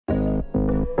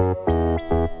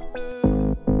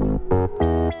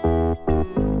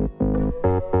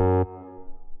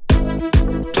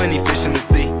Plenty fish in the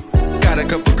sea. Got a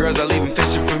couple girls I leaving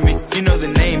fishing for me. You know the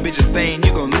name, bitches saying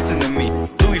you gon' listen to me.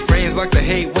 Louis frames block the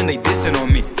hate when they dissing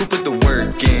on me. Who put the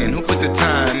work in? Who put the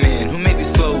time in? Who made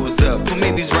these flows up? Who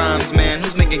made these rhymes, man?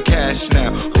 Who's making cash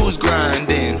now? Who's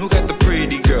grinding? Who got the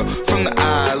pretty girl from the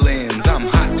islands? I'm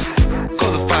hot.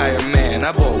 Call the fireman.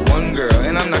 I bought one girl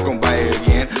and I'm not gon' buy her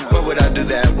again. Why would I do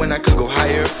that when I could go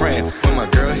hire a friend? When my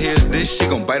girl hears this, she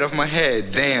gon' bite off my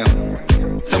head. Damn.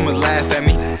 Some would laugh at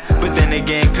me, but then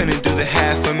again, couldn't do the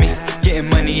half of me. Getting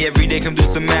money every day, come do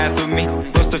some math with me.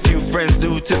 Lost a few friends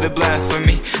due to the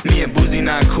blasphemy. Me and Boozy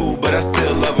not cool, but I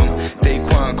still love them.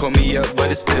 Daquan call me up,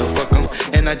 but it's still fuck them.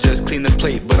 And I just clean the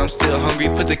plate, but I'm still hungry.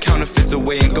 Put the counterfeits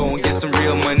away and go and get some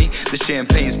real money. The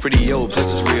champagne's pretty old,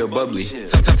 plus it's real bubbly.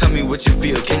 Tell me what you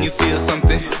feel, can you feel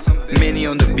something? Manny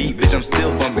on the beat, bitch, I'm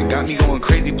still bumping. Got me going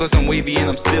crazy, plus I'm wavy and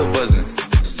I'm still buzzing.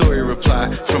 Story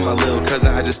reply from my little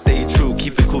cousin, I just stayed true.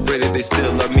 Keep it cool, pray that they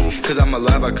still love me. Cause I'm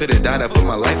alive, I could've died, I put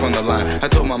my life on the line. I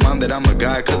told my mom that I'm a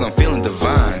guy cause I'm feeling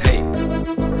divine. Hey,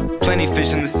 plenty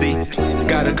fish in the sea.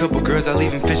 Got a couple girls I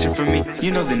leaving fishing for me.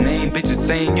 You know the name, bitches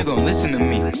saying you gon' listen to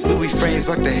me. Louis frames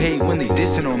block the hate when they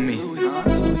dissing on me.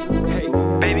 Hey,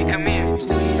 baby come here.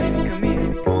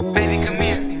 Baby come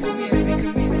here.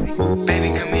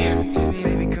 Baby come here.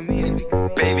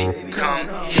 Baby come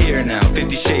here now.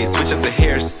 50 shades, switch up the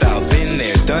hairstyle. Been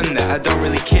there, done that, I don't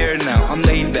really care now. I'm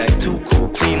laid back, too cool,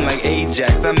 clean like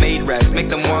Ajax. I made racks, make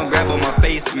them want grab on my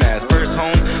face mask. First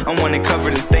home, I want it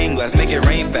covered in stained glass. Make it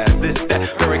rain fast, this, that,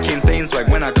 Hurricane Saen swag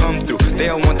when I come through. They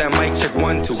all want that mic check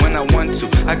 1, 2, when I want to.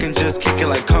 I can just kick it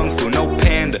like Kung Fu, no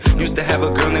panda. Used to have a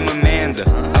girl named Amanda.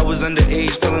 I was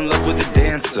underage, fell in love with a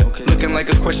dancer. Looking like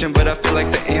a question, but I feel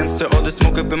like the answer. All the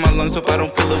smoke up in my lungs, hope I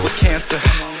don't fill it with cancer.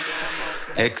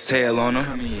 Exhale on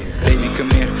them. Baby,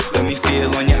 come here, let me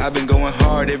feel on ya. I've been going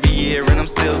hard every year and I'm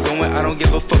still going. I don't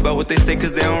give a fuck about what they say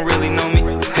cause they don't really know me.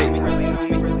 Hey,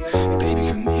 baby,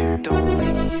 come here, don't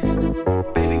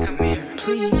leave. Baby, come here,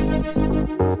 please.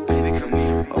 Baby, come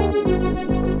here, oh.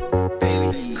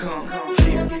 Baby, come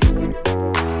here.